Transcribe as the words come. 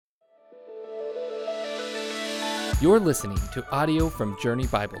You're listening to audio from Journey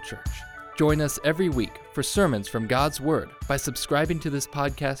Bible Church. Join us every week for sermons from God's Word by subscribing to this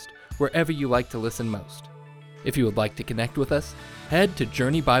podcast wherever you like to listen most. If you would like to connect with us, head to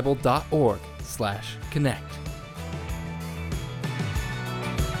journeybible.org/connect.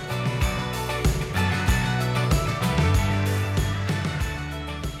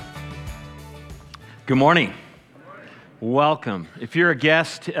 Good morning. Welcome. If you're a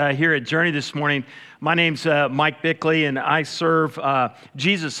guest here at Journey this morning, my name's Mike Bickley, and I serve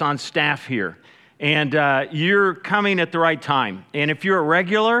Jesus on staff here. And you're coming at the right time. And if you're a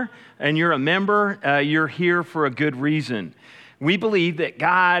regular and you're a member, you're here for a good reason. We believe that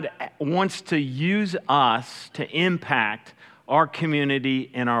God wants to use us to impact our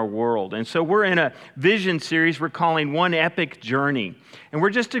community and our world. And so we're in a vision series we're calling One Epic Journey. And we're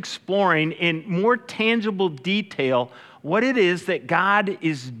just exploring in more tangible detail what it is that God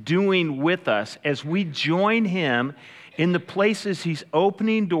is doing with us as we join Him in the places He's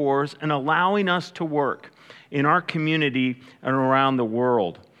opening doors and allowing us to work in our community and around the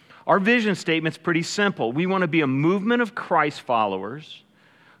world. Our vision statement's pretty simple. We want to be a movement of Christ followers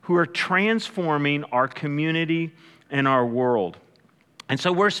who are transforming our community and our world. And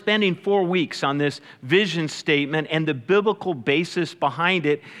so we're spending 4 weeks on this vision statement and the biblical basis behind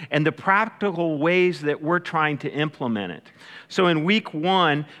it and the practical ways that we're trying to implement it. So in week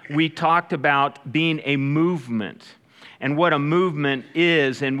 1, we talked about being a movement and what a movement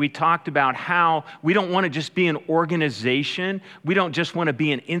is, and we talked about how we don't want to just be an organization. We don't just want to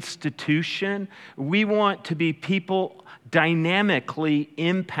be an institution. We want to be people dynamically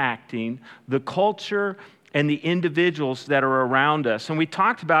impacting the culture and the individuals that are around us. And we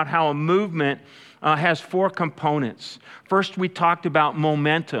talked about how a movement has 4 components. First, we talked about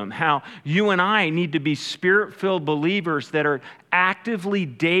momentum, how you and I need to be Spirit-filled believers that are actively,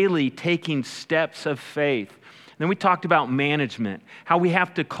 daily taking steps of faith. Then we talked about management, how we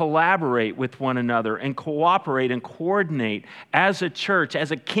have to collaborate with one another and cooperate and coordinate as a church,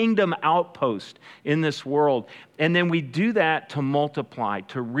 as a kingdom outpost in this world. And then we do that to multiply,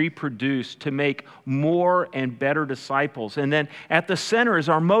 to reproduce, to make more and better disciples. And then at the center is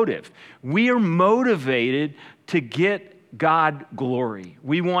our motive. We are motivated to get God glory.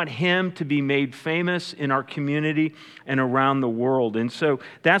 We want Him to be made famous in our community and around the world. And so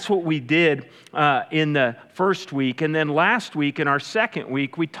that's what we did in the first week. And then last week, in our second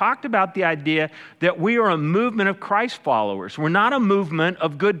week, we talked about the idea that we are a movement of Christ followers. We're not a movement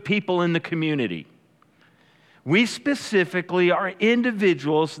of good people in the community. We specifically are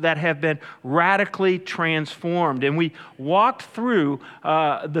individuals that have been radically transformed. And we walked through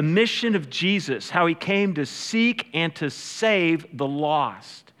the mission of Jesus, how He came to seek and to save the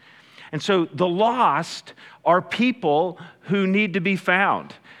lost. And so the lost are people who need to be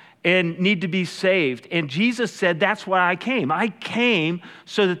found and need to be saved. And Jesus said, that's why I came. I came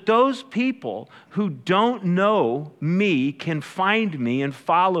so that those people who don't know me can find me and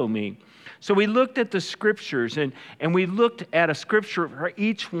follow me. So we looked at the scriptures, and we looked at a scripture for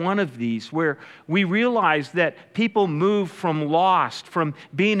each one of these where we realized that people move from lost, from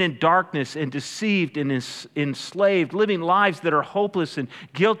being in darkness and deceived and enslaved, living lives that are hopeless and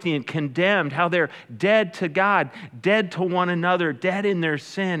guilty and condemned, how they're dead to God, dead to one another, dead in their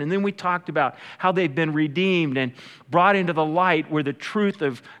sin. And then we talked about how they've been redeemed and brought into the light where the truth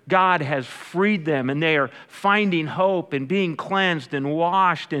of God has freed them, and they are finding hope and being cleansed and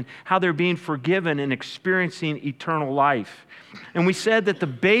washed, and how they're being forgiven and experiencing eternal life. And we said that the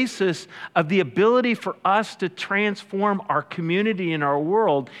basis of the ability for us to transform our community and our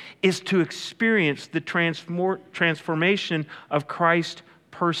world is to experience the transformation of Christ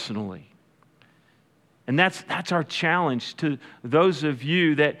personally. And that's our challenge to those of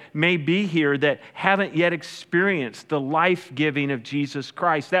you that may be here that haven't yet experienced the life-giving of Jesus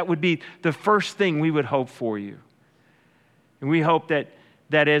Christ. That would be the first thing we would hope for you. And we hope that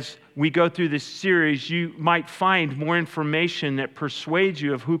as we go through this series, you might find more information that persuades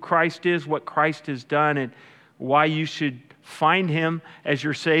you of who Christ is, what Christ has done, and why you should find Him as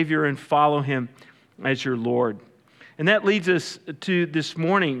your Savior and follow Him as your Lord. And that leads us to this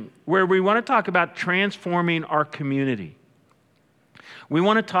morning where we want to talk about transforming our community. We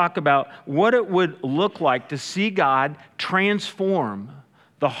want to talk about what it would look like to see God transform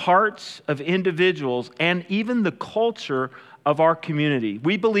the hearts of individuals and even the culture of our community.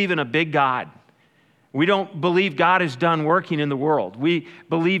 We believe in a big God. We don't believe God is done working in the world. We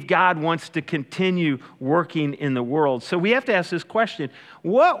believe God wants to continue working in the world. So we have to ask this question: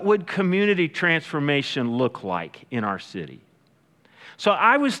 what would community transformation look like in our city? So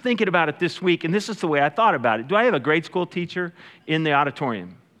I was thinking about it this week, and this is the way I thought about it. Do I have a grade school teacher in the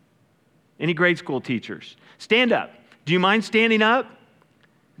auditorium? Any grade school teachers? Stand up. Do you mind standing up?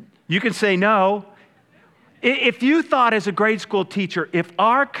 You can say no. If you thought as a grade school teacher, if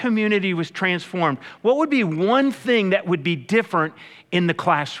our community was transformed, what would be one thing that would be different in the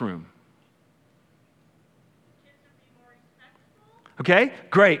classroom? Okay,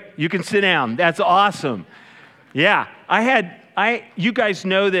 great. You can sit down. That's awesome. Yeah, you guys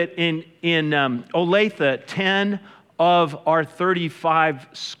know that in Olathe, 10 of our 35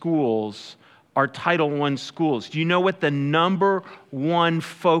 schools are Title I schools. Do you know what the number one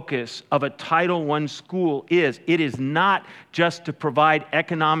focus of a Title I school is? It is not just to provide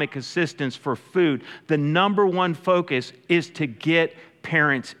economic assistance for food. The number one focus is to get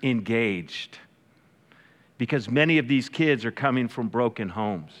parents engaged, because many of these kids are coming from broken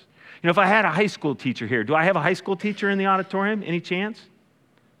homes. You know, if I had a high school teacher here, do I have a high school teacher in the auditorium? Any chance?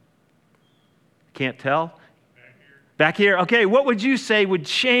 Can't tell? Back here. Okay, what would you say would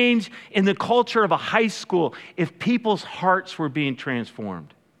change in the culture of a high school if people's hearts were being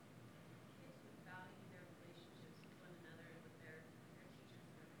transformed?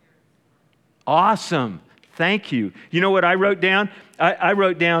 Awesome. Thank you. You know what I wrote down? I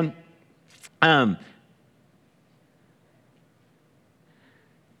wrote down,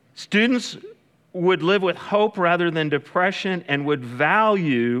 students would live with hope rather than depression and would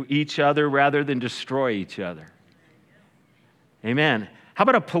value each other rather than destroy each other. Amen. How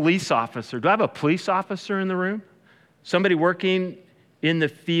about a police officer? Do I have a police officer in the room? Somebody working in the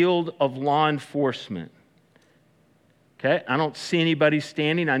field of law enforcement. Okay, I don't see anybody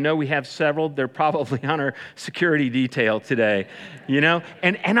standing. I know we have several. They're probably on our security detail today, you know?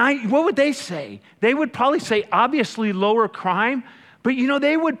 And what would they say? They would probably say, obviously, lower crime, but you know,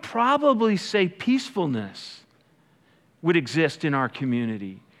 they would probably say peacefulness would exist in our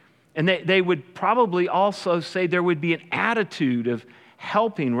community. And they would probably also say there would be an attitude of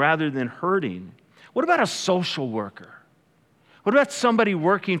helping rather than hurting. What about a social worker? What about somebody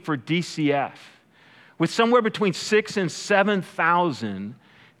working for DCF with somewhere between 6,000 and 7,000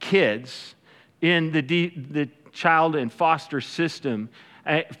 kids in the child and foster system,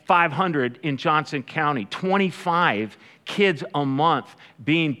 500 in Johnson County, 25 kids a month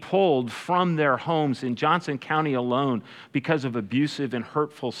being pulled from their homes in Johnson County alone because of abusive and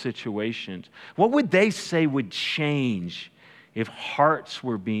hurtful situations? What would they say would change if hearts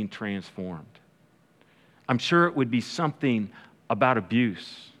were being transformed? I'm sure it would be something about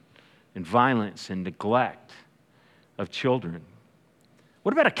abuse and violence and neglect of children.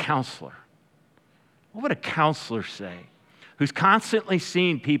 What about a counselor? What would a counselor say? Who's constantly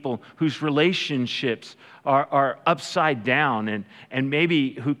seeing people whose relationships are upside down and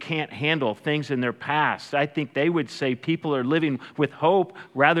maybe who can't handle things in their past. I think they would say people are living with hope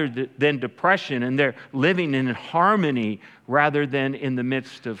rather than depression, and they're living in harmony rather than in the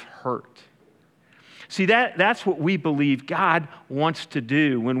midst of hurt. See, that's what we believe God wants to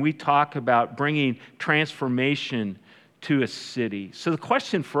do when we talk about bringing transformation to a city. So the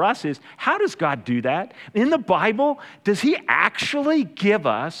question for us is, how does God do that? In the Bible, does He actually give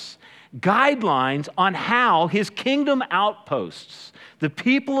us guidelines on how His kingdom outposts, the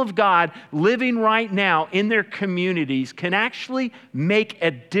people of God living right now in their communities, can actually make a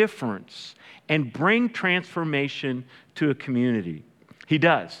difference and bring transformation to a community? He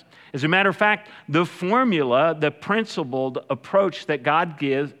does. As a matter of fact, the formula, the principled approach that God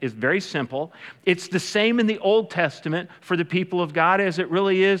gives is very simple. It's the same in the Old Testament for the people of God as it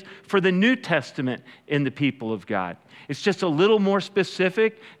really is for the New Testament in the people of God. It's just a little more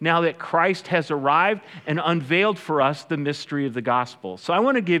specific now that Christ has arrived and unveiled for us the mystery of the gospel. So I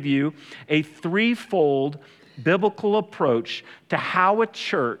want to give you a threefold biblical approach to how a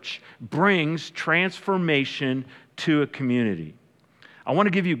church brings transformation to a community. I want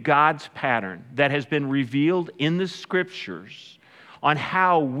to give you God's pattern that has been revealed in the Scriptures on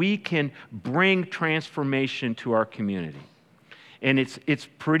how we can bring transformation to our community. And it's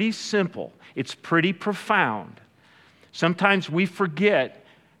pretty simple. It's pretty profound. Sometimes we forget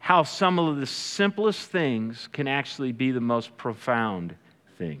how some of the simplest things can actually be the most profound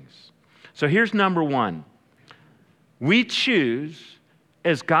things. So here's number one. We choose,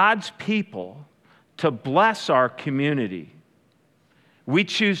 as God's people, to bless our community. We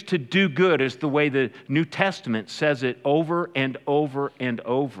choose to do good, as the way the New Testament says it over and over and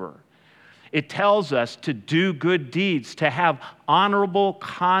over. It tells us to do good deeds, to have honorable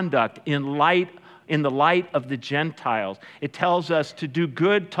conduct in the light of the Gentiles. It tells us to do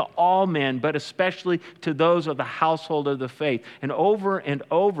good to all men, but especially to those of the household of the faith. And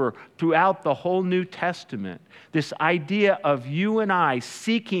over throughout the whole New Testament, this idea of you and I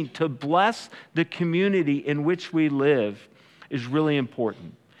seeking to bless the community in which we live is really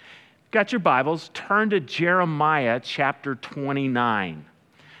important. got your Bibles, turn to Jeremiah chapter 29.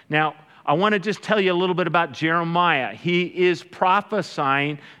 Now, I want to just tell you a little bit about Jeremiah. He is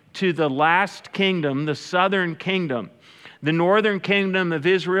prophesying to the last kingdom, the southern kingdom. The northern kingdom of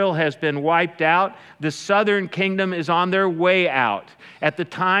Israel has been wiped out. The southern kingdom is on their way out. At the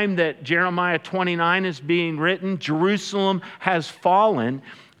time that Jeremiah 29 is being written, Jerusalem has fallen,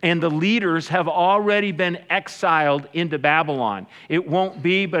 and the leaders have already been exiled into Babylon. It won't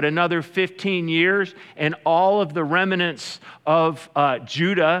be but another 15 years, and all of the remnants of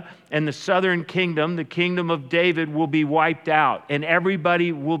Judah and the southern kingdom, the kingdom of David, will be wiped out, and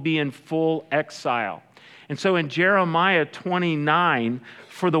everybody will be in full exile. And so in Jeremiah 29,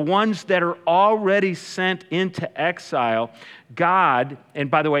 for the ones that are already sent into exile, God,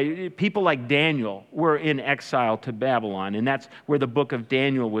 and by the way, people like Daniel were in exile to Babylon, and that's where the book of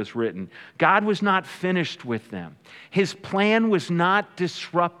Daniel was written. God was not finished with them. His plan was not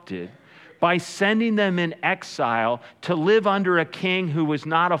disrupted by sending them in exile to live under a king who was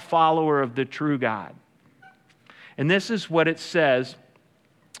not a follower of the true God. And this is what it says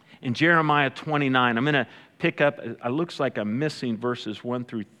in Jeremiah 29. I'm going to pick up, it looks like I'm missing verses 1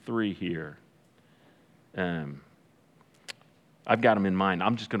 through 3 here. I've got them in mind.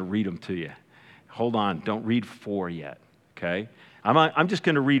 I'm just going to read them to you. Hold on, don't read 4 yet, okay? I'm just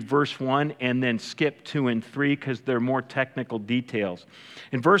going to read verse 1 and then skip 2 and 3 because they're more technical details.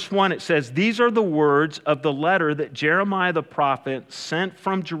 In verse 1 it says, "These are the words of the letter that Jeremiah the prophet sent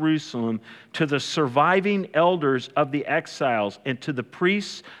from Jerusalem to the surviving elders of the exiles and to the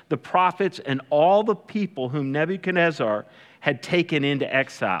priests, the prophets, and all the people whom Nebuchadnezzar had taken into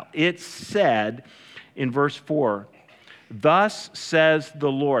exile." It said in verse 4, "Thus says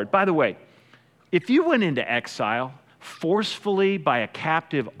the Lord." By the way, if you went into exile forcefully by a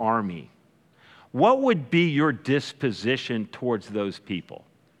captive army, what would be your disposition towards those people?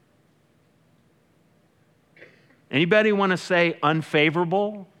 Anybody want to say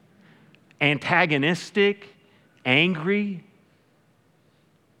unfavorable, antagonistic, angry?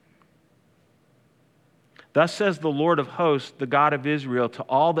 "Thus says the Lord of hosts, the God of Israel, to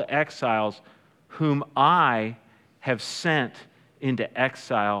all the exiles whom I have sent into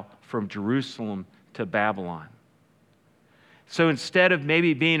exile from Jerusalem to Babylon." So instead of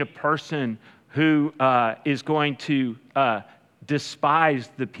maybe being a person who is going to despise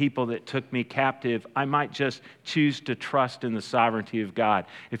the people that took me captive, I might just choose to trust in the sovereignty of God.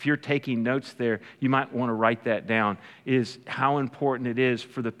 If you're taking notes there, you might want to write that down, is how important it is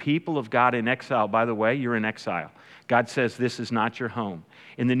for the people of God in exile. By the way, you're in exile. God says this is not your home.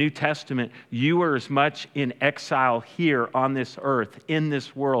 In the New Testament, you are as much in exile here on this earth, in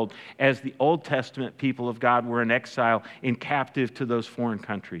this world, as the Old Testament people of God were in exile, in captive to those foreign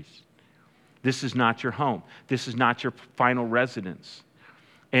countries. This is not your home. This is not your final residence.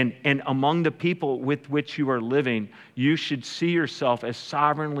 And among the people with which you are living, you should see yourself as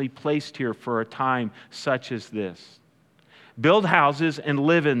sovereignly placed here for a time such as this. "Build houses and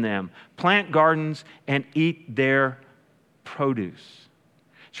live in them. Plant gardens and eat their produce."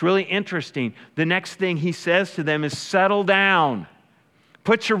 It's really interesting. The next thing he says to them is settle down.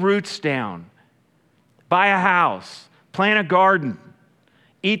 Put your roots down. Buy a house. Plant a garden.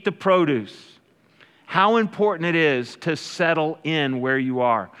 Eat the produce. How important it is to settle in where you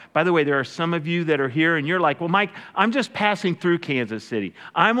are. By the way, there are some of you that are here and you're like, "Well, Mike, I'm just passing through Kansas City.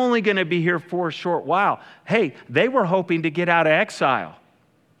 I'm only going to be here for a short while." Hey, they were hoping to get out of exile.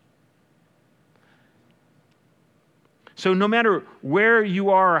 So no matter where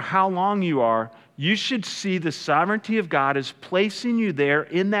you are or how long you are, you should see the sovereignty of God as placing you there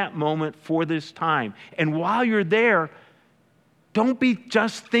in that moment for this time. And while you're there, don't be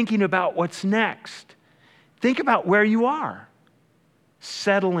just thinking about what's next. Think about where you are.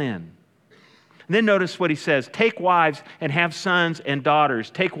 Settle in. And then notice what he says. "Take wives and have sons and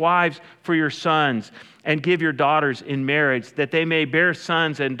daughters. Take wives for your sons and give your daughters in marriage, that they may bear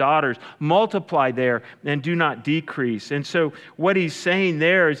sons and daughters. Multiply there and do not decrease." And so what he's saying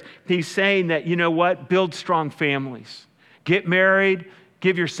there is he's saying that, you know what? Build strong families. Get married.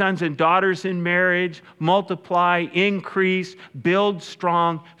 Give your sons and daughters in marriage, multiply, increase, build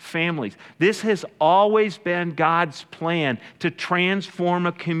strong families. This has always been God's plan to transform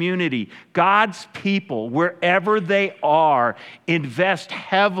a community. God's people, wherever they are, invest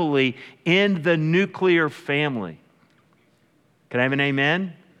heavily in the nuclear family. Can I have an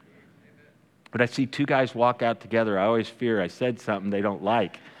amen? But I see 2 guys walk out together. I always fear I said something they don't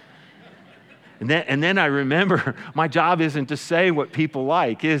like. And then I remember my job isn't to say what people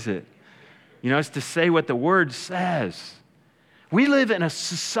like, is it? You know, it's to say what the Word says. We live in a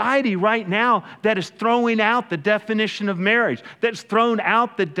society right now that is throwing out the definition of marriage, that's thrown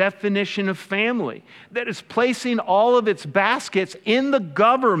out the definition of family, that is placing all of its baskets in the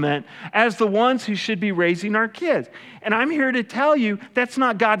government as the ones who should be raising our kids. And I'm here to tell you that's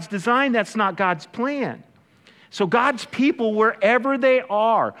not God's design, that's not God's plan. So God's people, wherever they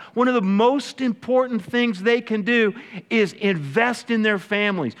are, one of the most important things they can do is invest in their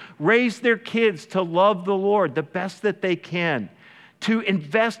families, raise their kids to love the Lord the best that they can, to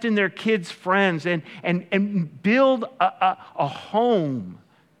invest in their kids' friends and build a home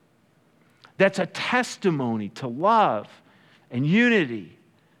that's a testimony to love and unity,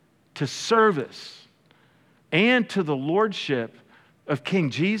 to service, and to the lordship of King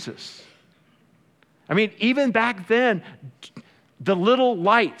Jesus. I mean, even back then, the little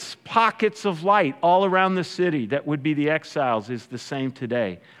lights, pockets of light all around the city that would be the exiles is the same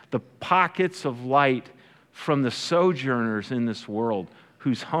today. The pockets of light from the sojourners in this world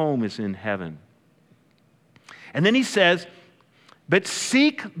whose home is in heaven. And then he says, but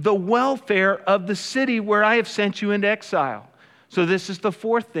seek the welfare of the city where I have sent you into exile. So this is the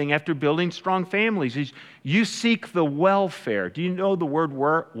fourth thing after building strong families is you seek the welfare. Do you know the word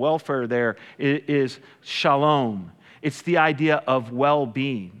welfare there is shalom? It's the idea of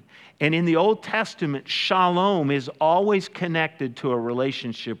well-being. And in the Old Testament, shalom is always connected to a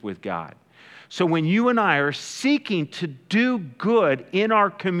relationship with God. So when you and I are seeking to do good in our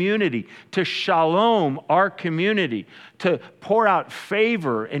community, to shalom our community, to pour out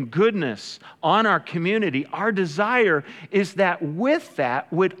favor and goodness on our community, our desire is that with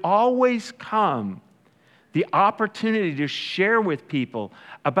that would always come the opportunity to share with people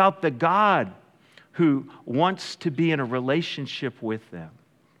about the God who wants to be in a relationship with them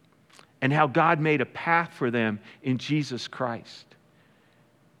and how God made a path for them in Jesus Christ.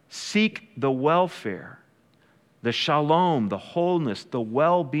 Seek the welfare, the shalom, the wholeness, the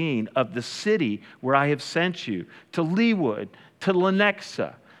well-being of the city where I have sent you, to Leawood, to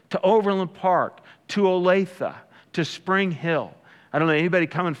Lenexa, to Overland Park, to Olathe, to Spring Hill. I don't know, anybody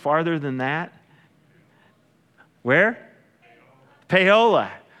coming farther than that? Where?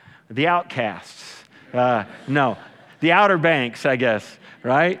 Paola, the outcasts. No, the Outer Banks, I guess,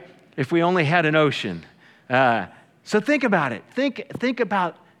 right? If we only had an ocean. So think about it. Think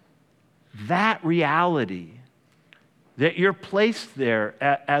about that reality, that you're placed there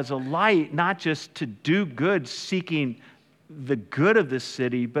as a light, not just to do good, seeking the good of the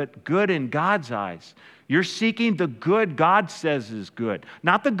city, but good in God's eyes. You're seeking the good God says is good,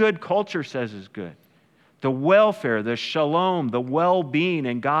 not the good culture says is good. The welfare, the shalom, the well-being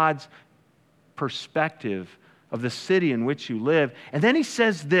in God's perspective of the city in which you live. And then he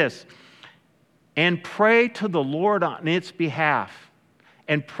says this, and pray to the Lord on its behalf.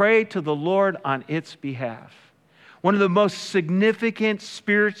 And pray to the Lord on its behalf. One of the most significant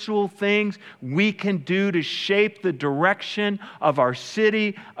spiritual things we can do to shape the direction of our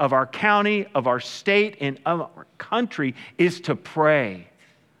city, of our county, of our state, and of our country is to pray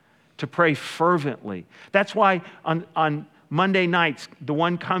fervently. That's why on Monday nights, the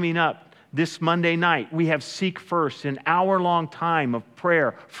one coming up, this Monday night, we have Seek First, an hour-long time of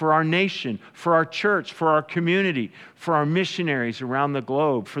prayer for our nation, for our church, for our community, for our missionaries around the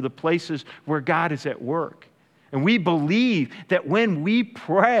globe, for the places where God is at work. And we believe that when we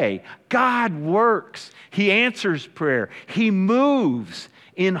pray, God works. He answers prayer. He moves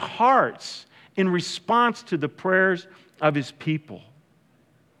in hearts in response to the prayers of His people.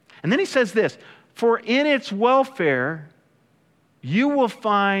 And then he says this, for in its welfare, you will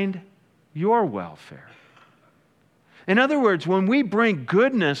find your welfare. In other words, when we bring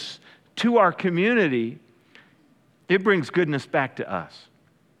goodness to our community, it brings goodness back to us.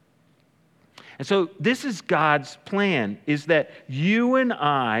 And so this is God's plan, is that you and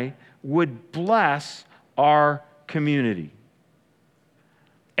I would bless our community.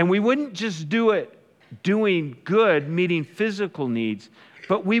 And we wouldn't just do it doing good, meeting physical needs,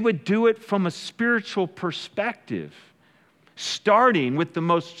 but we would do it from a spiritual perspective, starting with the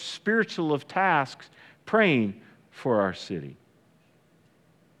most spiritual of tasks, praying for our city.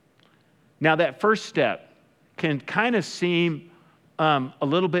 Now, that first step can kind of seem a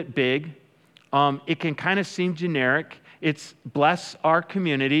little bit big. It can kind of seem generic. It's bless our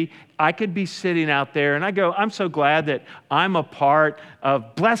community. I could be sitting out there and I go, I'm so glad that I'm a part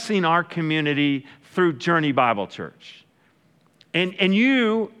of blessing our community through Journey Bible Church. And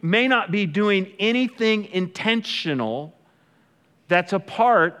you may not be doing anything intentional that's a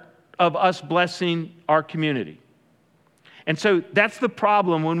part of us blessing our community. And so that's the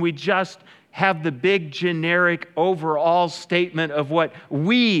problem when we just have the big generic overall statement of what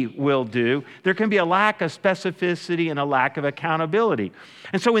we will do. There can be a lack of specificity and a lack of accountability.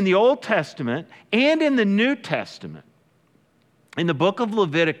 And so in the Old Testament and in the New Testament, in the book of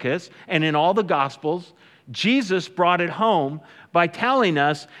Leviticus and in all the Gospels, Jesus brought it home by telling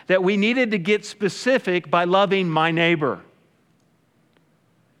us that we needed to get specific by loving my neighbor.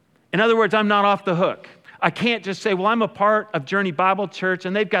 In other words, I'm not off the hook. I can't just say, well, I'm a part of Journey Bible Church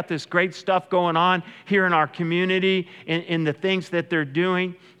and they've got this great stuff going on here in our community in the things that they're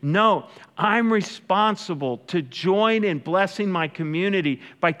doing. No, I'm responsible to join in blessing my community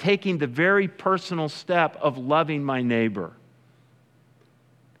by taking the very personal step of loving my neighbor.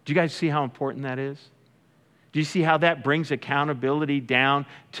 Do you guys see how important that is? Do you see how that brings accountability down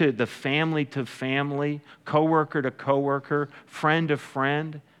to the family to family, coworker to coworker, friend to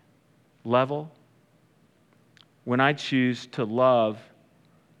friend level? When I choose to love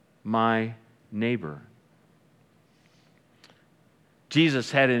my neighbor.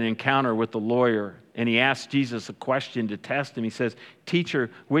 Jesus had an encounter with the lawyer, and he asked Jesus a question to test him. He says, "Teacher,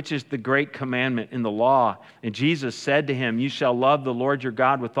 which is the great commandment in the law?" And Jesus said to him, "You shall love the Lord your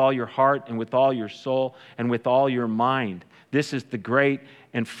God with all your heart and with all your soul and with all your mind. This is the great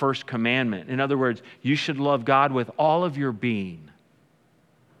and first commandment." In other words, you should love God with all of your being.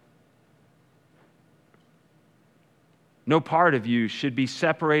 No part of you should be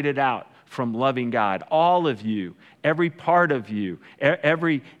separated out from loving God. All of you, every part of you,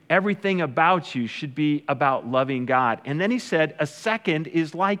 everything about you should be about loving God. And then he said, a second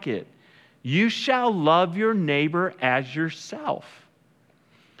is like it. You shall love your neighbor as yourself.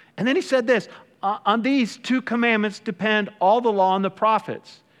 And then he said this, on these two commandments depend all the law and the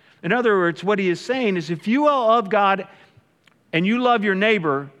prophets. In other words, what he is saying is if you love God and you love your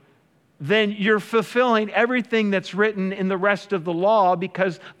neighbor, then you're fulfilling everything that's written in the rest of the law,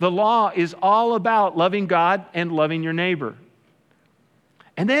 because the law is all about loving God and loving your neighbor.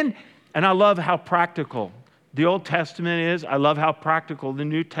 And I love how practical the Old Testament is. I love how practical the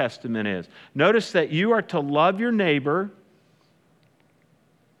New Testament is. Notice that you are to love your neighbor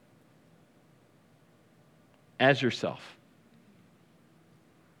as yourself.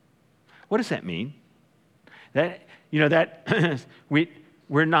 What does that mean? We're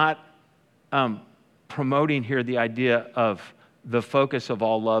not promoting here the idea of the focus of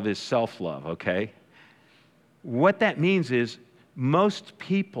all love is self-love, okay? What that means is most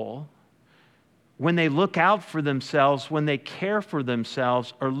people, when they look out for themselves, when they care for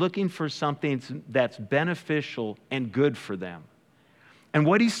themselves, are looking for something that's beneficial and good for them. And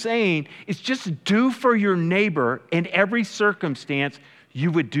what he's saying is just do for your neighbor in every circumstance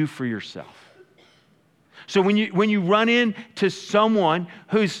you would do for yourself. So when you run into someone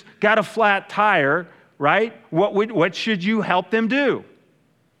who's got a flat tire, right? What should you help them do?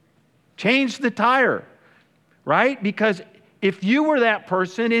 Change the tire, right? Because if you were that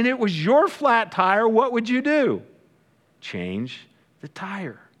person and it was your flat tire, what would you do? Change the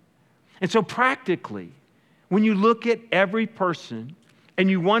tire. And so practically, when you look at every person and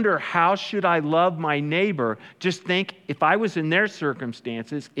you wonder, how should I love my neighbor? Just think, if I was in their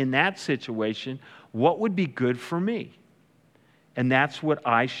circumstances, in that situation, what would be good for me? And that's what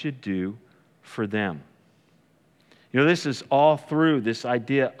I should do for them. You know, this is all through this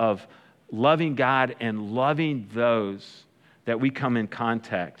idea of loving God and loving those that we come in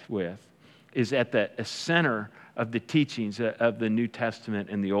contact with is at the center of the teachings of the New Testament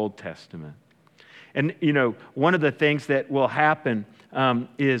and the Old Testament. And, you know, one of the things that will happen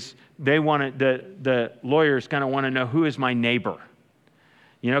is the lawyers kind of want to know, who is my neighbor?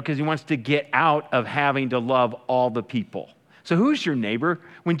 You know, because he wants to get out of having to love all the people. So who's your neighbor?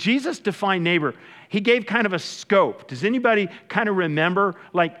 When Jesus defined neighbor, he gave kind of a scope. Does anybody kind of remember,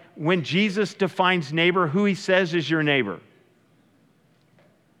 like, when Jesus defines neighbor, who he says is your neighbor?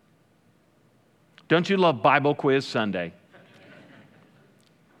 Don't you love Bible Quiz Sunday?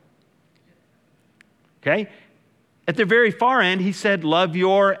 Okay? At the very far end, he said, love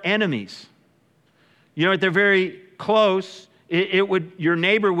your enemies. You know, at the very close, your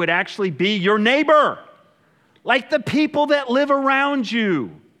neighbor would actually be your neighbor, like the people that live around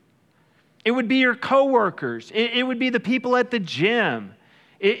you. It would be your coworkers. It would be the people at the gym.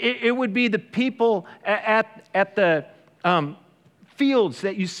 It would be the people at the fields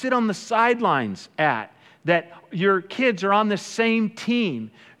that you sit on the sidelines at, that your kids are on the same team.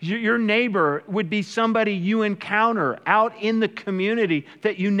 Your neighbor would be somebody you encounter out in the community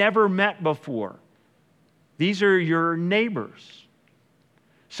that you never met before. These are your neighbors.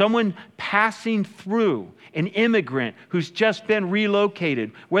 Someone passing through, an immigrant who's just been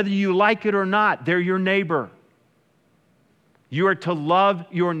relocated. Whether you like it or not, they're your neighbor. You are to love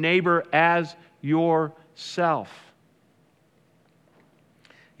your neighbor as yourself.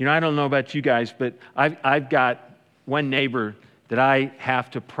 You know, I don't know about you guys, but I've got one neighbor that I have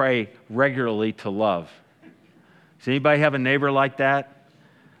to pray regularly to love. Does anybody have a neighbor like that?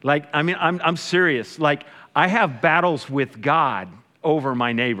 Like, I mean, I'm serious. Like, I have battles with God over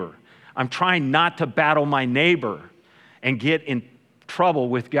my neighbor. I'm trying not to battle my neighbor and get in trouble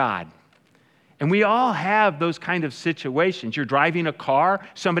with God. And we all have those kind of situations. You're driving a car,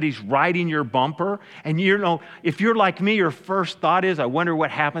 somebody's riding your bumper, and you know, if you're like me, your first thought is, I wonder what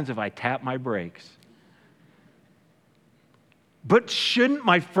happens if I tap my brakes. But shouldn't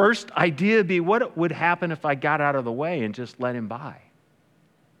my first idea be what would happen if I got out of the way and just let him by?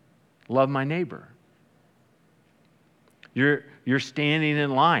 Love my neighbor. You're standing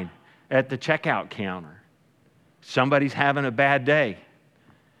in line at the checkout counter. Somebody's having a bad day.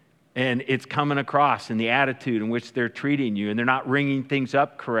 And it's coming across in the attitude in which they're treating you, and they're not ringing things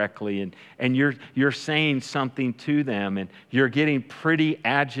up correctly, and you're saying something to them, and you're getting pretty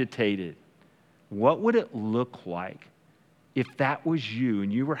agitated. What would it look like if that was you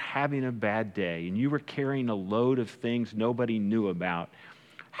and you were having a bad day and you were carrying a load of things nobody knew about?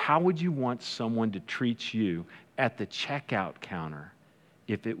 How would you want someone to treat you at the checkout counter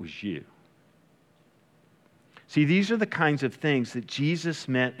if it was you? See, these are the kinds of things that Jesus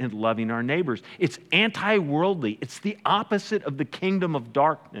meant in loving our neighbors. It's anti-worldly. It's the opposite of the kingdom of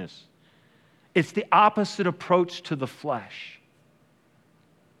darkness. It's the opposite approach to the flesh.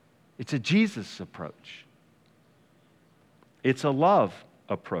 It's a Jesus approach. It's a love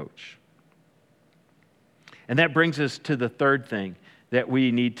approach. And that brings us to the third thing that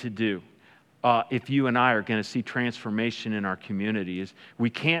we need to do. If you and I are going to see transformation in our community, is we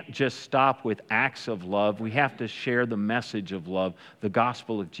can't just stop with acts of love. We have to share the message of love, the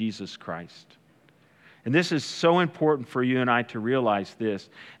gospel of Jesus Christ. And this is so important for you and I to realize this,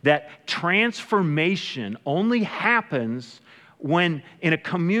 that transformation only happens when in a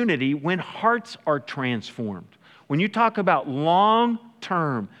community when hearts are transformed. When you talk about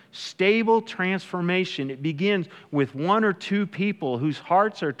long-term, stable transformation, it begins with one or two people whose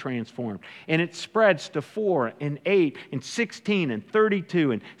hearts are transformed. And it spreads to 4 and 8 and 16 and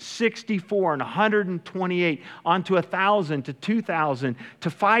 32 and 64 and 128, on to 1,000 to 2,000 to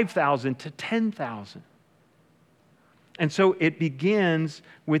 5,000 to 10,000. And so it begins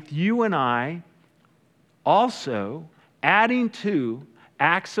with you and I also adding to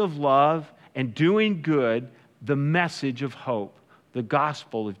acts of love and doing good the message of hope, the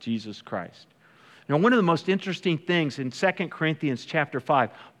gospel of Jesus Christ. Now, one of the most interesting things in 2 Corinthians chapter 5,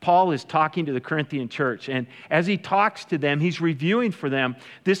 Paul is talking to the Corinthian church, and as he talks to them, he's reviewing for them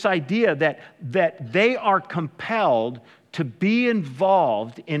this idea that they are compelled to be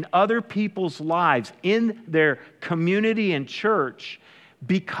involved in other people's lives, in their community and church,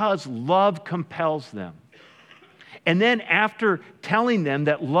 because love compels them. And then after telling them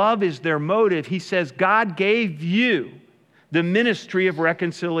that love is their motive, he says, God gave you the ministry of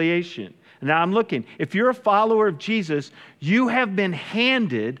reconciliation. Now I'm looking, if you're a follower of Jesus, you have been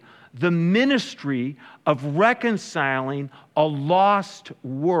handed the ministry of reconciling a lost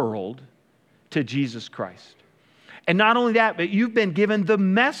world to Jesus Christ. And not only that, but you've been given the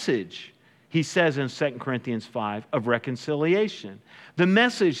message, he says in 2 Corinthians 5, of reconciliation. The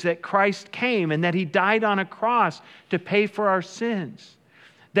message that Christ came and that he died on a cross to pay for our sins.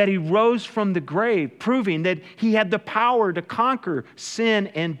 That he rose from the grave, proving that he had the power to conquer sin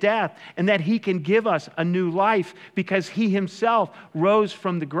and death, and that he can give us a new life because he himself rose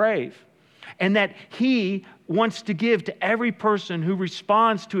from the grave. And that he wants to give to every person who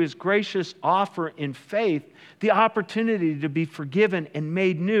responds to his gracious offer in faith the opportunity to be forgiven and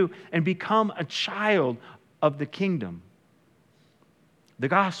made new and become a child of the kingdom. The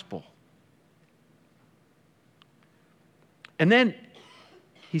gospel. And then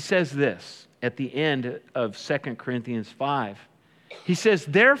he says this at the end of 2 Corinthians 5. He says,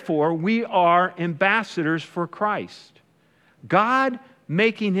 therefore, we are ambassadors for Christ, God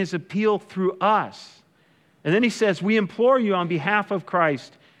making his appeal through us. And then he says, we implore you on behalf of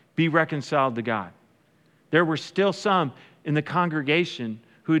Christ, be reconciled to God. There were still some in the congregation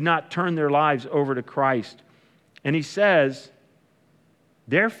who had not turned their lives over to Christ. And he says,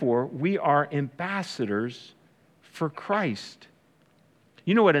 therefore, we are ambassadors for Christ.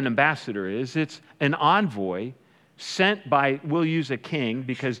 You know what an ambassador is? It's an envoy sent by, we'll use a king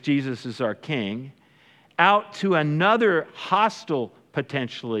because Jesus is our king, out to another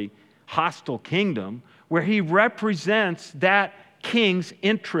potentially hostile kingdom where he represents that king's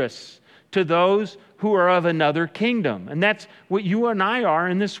interests to those who are of another kingdom. And that's what you and I are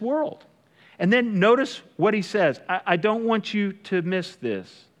in this world. And then notice what he says. I don't want you to miss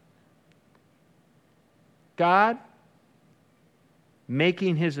this. God,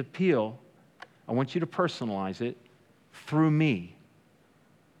 making his appeal, I want you to personalize it, through me.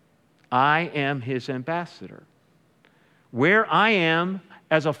 I am his ambassador. Where I am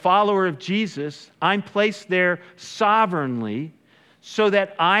as a follower of Jesus, I'm placed there sovereignly so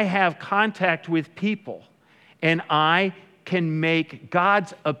that I have contact with people and I can make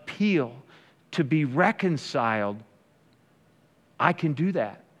God's appeal to be reconciled. I can do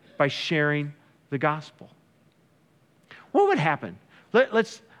that by sharing the gospel. What would happen?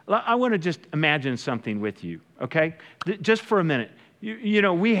 I want to just imagine something with you, okay? Just for a minute. You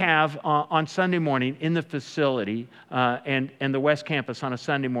know, we have on Sunday morning in the facility and the West Campus on a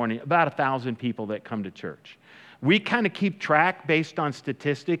Sunday morning, about 1,000 people that come to church. We kind of keep track based on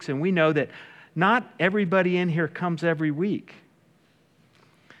statistics, and we know that not everybody in here comes every week.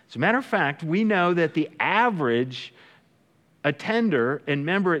 As a matter of fact, we know that the average attender and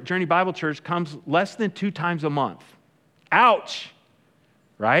member at Journey Bible Church comes less than 2 times a month. Ouch,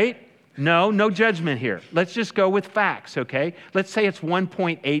 right? No judgment here. Let's just go with facts, okay? Let's say it's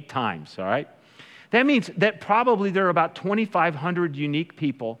 1.8 times, all right? That means that probably there are about 2,500 unique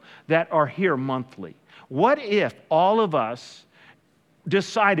people that are here monthly. What if all of us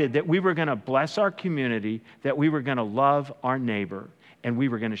decided that we were going to bless our community, that we were going to love our neighbor, and we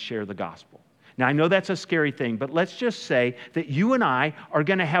were going to share the gospel? Now, I know that's a scary thing, but let's just say that you and I are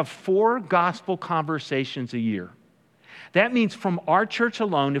going to have 4 gospel conversations a year. That means from our church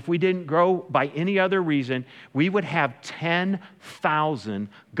alone, if we didn't grow by any other reason, we would have 10,000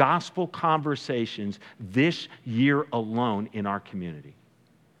 gospel conversations this year alone in our community.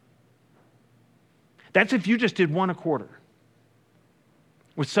 That's if you just did one a quarter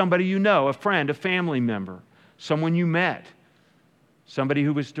with somebody you know, a friend, a family member, someone you met, somebody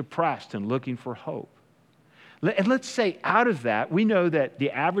who was depressed and looking for hope. And let's say out of that, we know that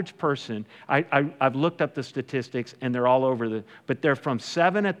the average person, I've looked up the statistics and they're all over but they're from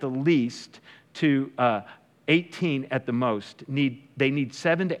 7 at the least to 18 at the most. They need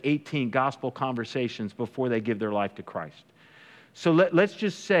 7 to 18 gospel conversations before they give their life to Christ. So let's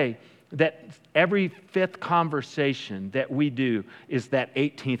just say that every 5th conversation that we do is that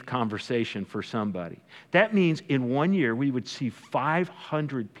 18th conversation for somebody. That means in 1 year, we would see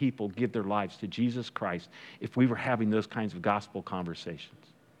 500 people give their lives to Jesus Christ if we were having those kinds of gospel conversations.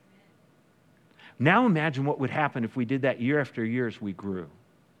 Now imagine what would happen if we did that year after year as we grew.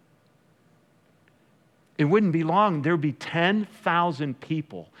 It wouldn't be long. There would be 10,000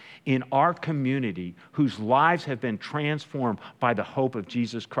 people in our community whose lives have been transformed by the hope of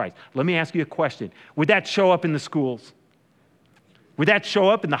Jesus Christ. Let me ask you a question. Would that show up in the schools? Would that show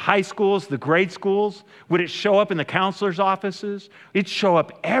up in the high schools, the grade schools? Would it show up in the counselors' offices? It'd show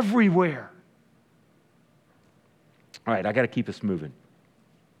up everywhere. All right, I got to keep us moving.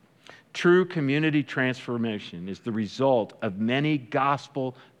 True community transformation is the result of many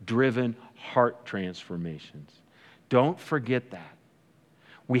gospel-driven heart transformations. Don't forget that.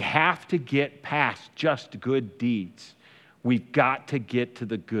 We have to get past just good deeds. We've got to get to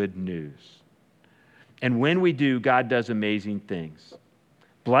the good news. And when we do, God does amazing things.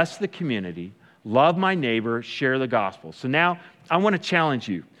 Bless the community, love my neighbor, share the gospel. So now I want to challenge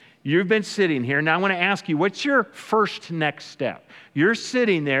you. You've been sitting here. Now I want to ask you, what's your first next step? You're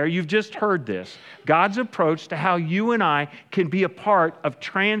sitting there. You've just heard this. God's approach to how you and I can be a part of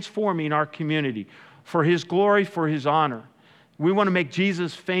transforming our community for His glory, for His honor. We want to make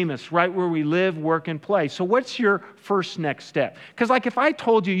Jesus famous right where we live, work, and play. So what's your first next step? Because like if I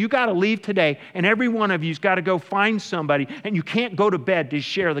told you, you got to leave today and every one of you's got to go find somebody and you can't go to bed to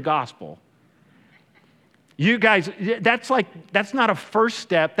share the gospel. You guys, that's not a first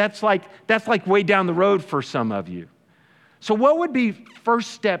step. That's like way down the road for some of you. So what would be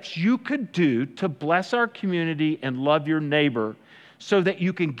first steps you could do to bless our community and love your neighbor so that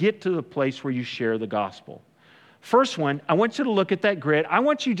you can get to the place where you share the gospel? First one, I want you to look at that grid. I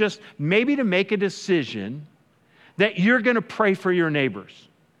want you just maybe to make a decision that you're going to pray for your neighbors.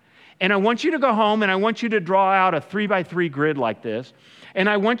 And I want you to go home and I want you to draw out a 3x3 grid like this. And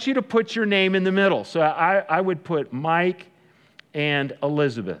I want you to put your name in the middle. So I would put Mike and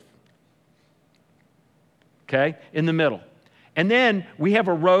Elizabeth. Okay, in the middle. And then we have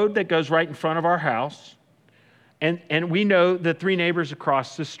a road that goes right in front of our house. And we know the 3 neighbors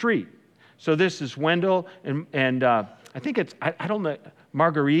across the street. So this is Wendell and I think it's, I don't know,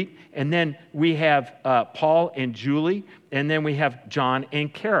 Marguerite. And then we have Paul and Julie. And then we have John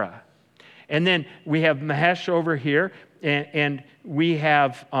and Kara. And then we have Mahesh over here. And we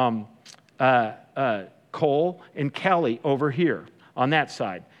have Cole and Kelly over here on that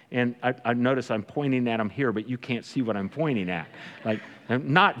side. And I notice I'm pointing at them here, but you can't see what I'm pointing at. Like,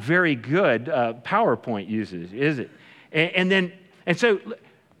 not very good PowerPoint uses, is it? And so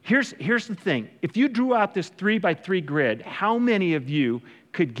here's the thing. If you drew out this 3x3 grid, how many of you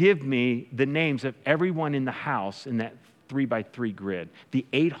could give me the names of everyone in the house in that 3x3 grid, the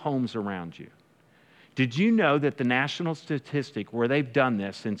 8 homes around you? Did you know that the national statistic where they've done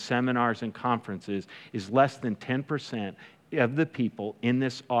this in seminars and conferences is less than 10% of the people in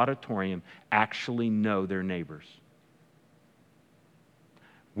this auditorium actually know their neighbors?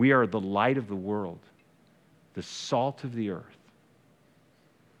 We are the light of the world, the salt of the earth.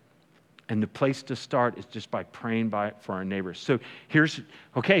 And the place to start is just by praying for our neighbors. So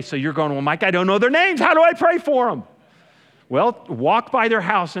so you're going, well, Mike, I don't know their names. How do I pray for them? Well, walk by their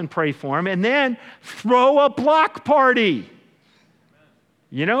house and pray for them, and then throw a block party.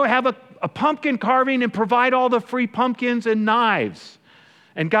 Have a pumpkin carving and provide all the free pumpkins and knives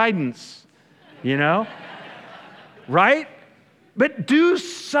and guidance, right? But do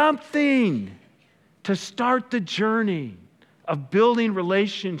something to start the journey of building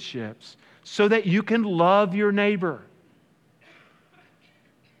relationships so that you can love your neighbor.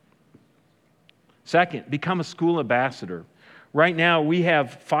 Second, become a school ambassador. Right now, we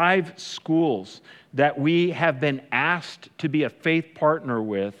have 5 schools that we have been asked to be a faith partner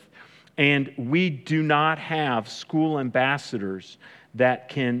with, and we do not have school ambassadors that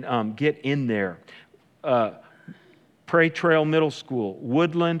can get in there. Prairie Trail Middle School,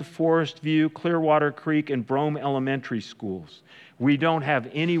 Woodland, Forest View, Clearwater Creek, and Brome Elementary Schools. We don't have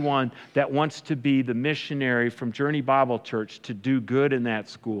anyone that wants to be the missionary from Journey Bible Church to do good in that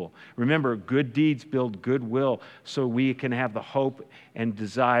school. Remember, good deeds build goodwill, so we can have the hope and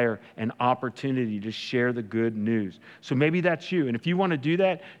desire and opportunity to share the good news. So maybe that's you. And if you want to do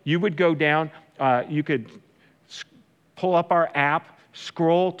that, you would go down, you could pull up our app,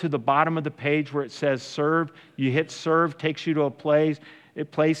 scroll to the bottom of the page where it says serve. You hit serve, takes you to a place.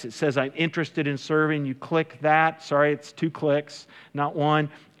 It says, I'm interested in serving. You click that. Sorry, it's 2 clicks, not 1.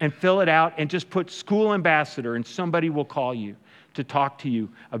 And fill it out and just put school ambassador, and somebody will call you to talk to you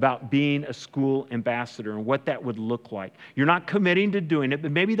about being a school ambassador and what that would look like. You're not committing to doing it,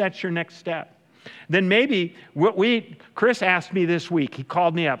 but maybe that's your next step. Then maybe Chris asked me this week. He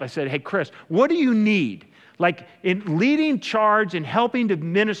called me up. I said, hey, Chris, what do you need? Like in leading charge and helping to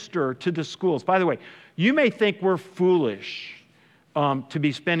minister to the schools. By the way, you may think we're foolish to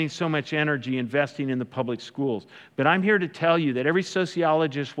be spending so much energy investing in the public schools. But I'm here to tell you that every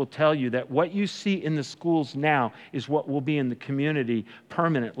sociologist will tell you that what you see in the schools now is what will be in the community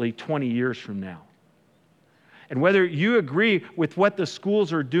permanently 20 years from now. And whether you agree with what the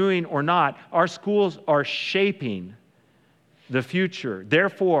schools are doing or not, our schools are shaping the future.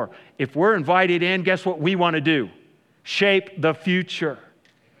 Therefore, if we're invited in, guess what we want to do? Shape the future.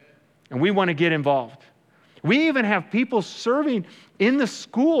 And we want to get involved. We even have people serving in the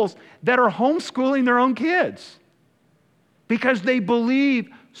schools that are homeschooling their own kids because they believe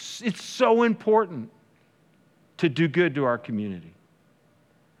it's so important to do good to our community.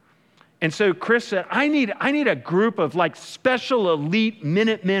 And so Chris said, I need a group of like special elite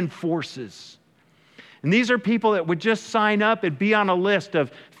Minutemen forces. And these are people that would just sign up and be on a list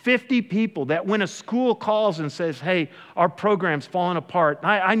of 50 people that when a school calls and says, hey, our program's falling apart,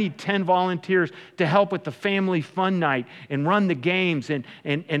 I need 10 volunteers to help with the family fun night and run the games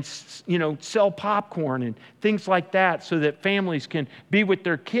and sell popcorn and things like that so that families can be with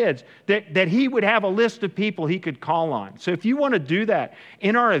their kids, that he would have a list of people he could call on. So if you want to do that,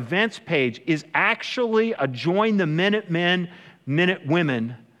 in our events page is actually a Join the Minutemen,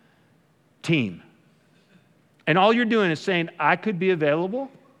 Minutewomen team. And all you're doing is saying, I could be available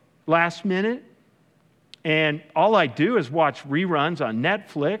last minute, and all I do is watch reruns on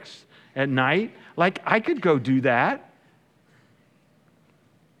Netflix at night. Like, I could go do that.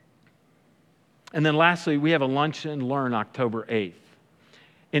 And then lastly, we have a lunch and learn October 8th.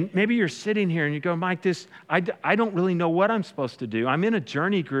 And maybe you're sitting here and you go, Mike, I don't really know what I'm supposed to do. I'm in a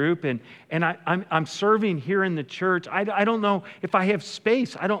journey group and I'm serving here in the church. I don't know if I have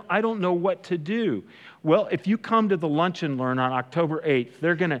space. I don't know what to do. Well, if you come to the Lunch and Learn on October 8th,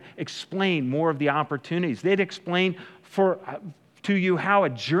 they're going to explain more of the opportunities. They'd explain to you how a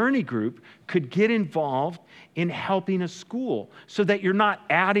journey group could get involved in helping a school so that you're not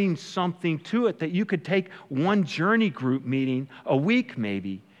adding something to it, that you could take one journey group meeting a week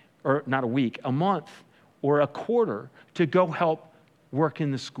maybe, or not a week, a month or a quarter to go help work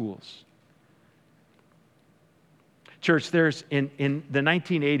in the schools. Church, there's in the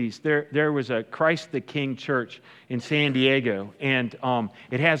 1980s, there was a Christ the King church in San Diego, and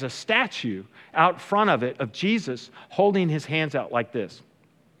it has a statue out front of it of Jesus holding his hands out like this.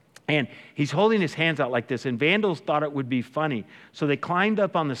 And he's holding his hands out like this, and vandals thought it would be funny. So they climbed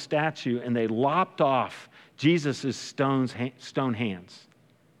up on the statue and they lopped off Jesus' stone hands.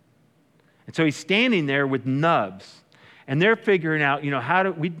 And so he's standing there with nubs. And they're figuring out, how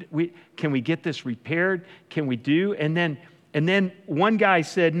do can we get this repaired? Can we do? And then one guy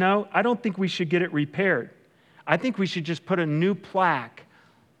said, no, I don't think we should get it repaired. I think we should just put a new plaque.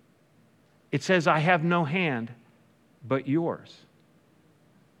 It says, I have no hand but yours.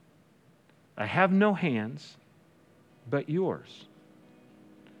 I have no hands but yours.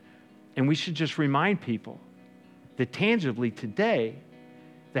 And we should just remind people that tangibly today,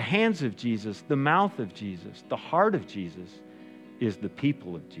 the hands of Jesus, the mouth of Jesus, the heart of Jesus is the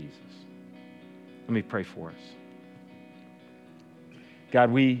people of Jesus. Let me pray for us.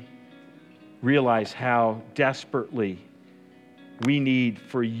 God, we realize how desperately we need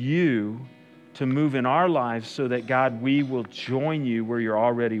for you to move in our lives so that, God, we will join you where you're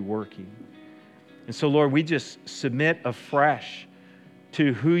already working. And so, Lord, we just submit afresh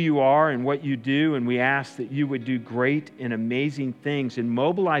to who you are and what you do, and we ask that you would do great and amazing things in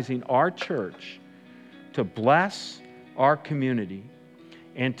mobilizing our church to bless our community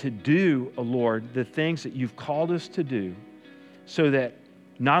and to do, Lord, the things that you've called us to do so that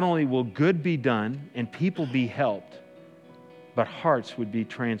not only will good be done and people be helped, but hearts would be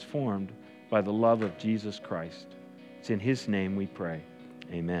transformed by the love of Jesus Christ. It's in his name we pray.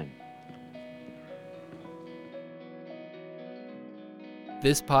 Amen.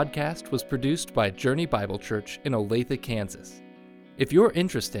 This podcast was produced by Journey Bible Church in Olathe, Kansas. If you're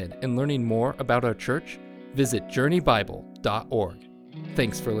interested in learning more about our church, visit journeybible.org.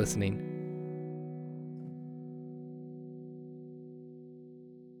 Thanks for listening.